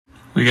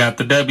We got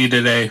the W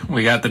today.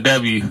 We got the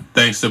W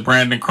thanks to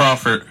Brandon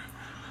Crawford,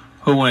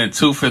 who went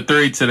 2 for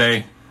 3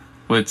 today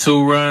with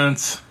 2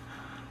 runs,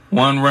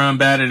 1 run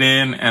batted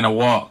in, and a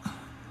walk.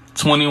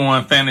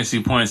 21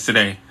 fantasy points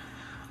today.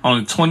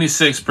 Only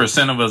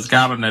 26% of us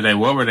got him today.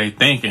 What were they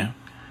thinking?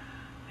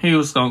 He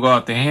was going to go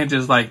out the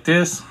hinges like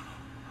this?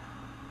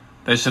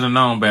 They should have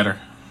known better.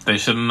 They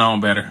should have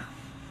known better.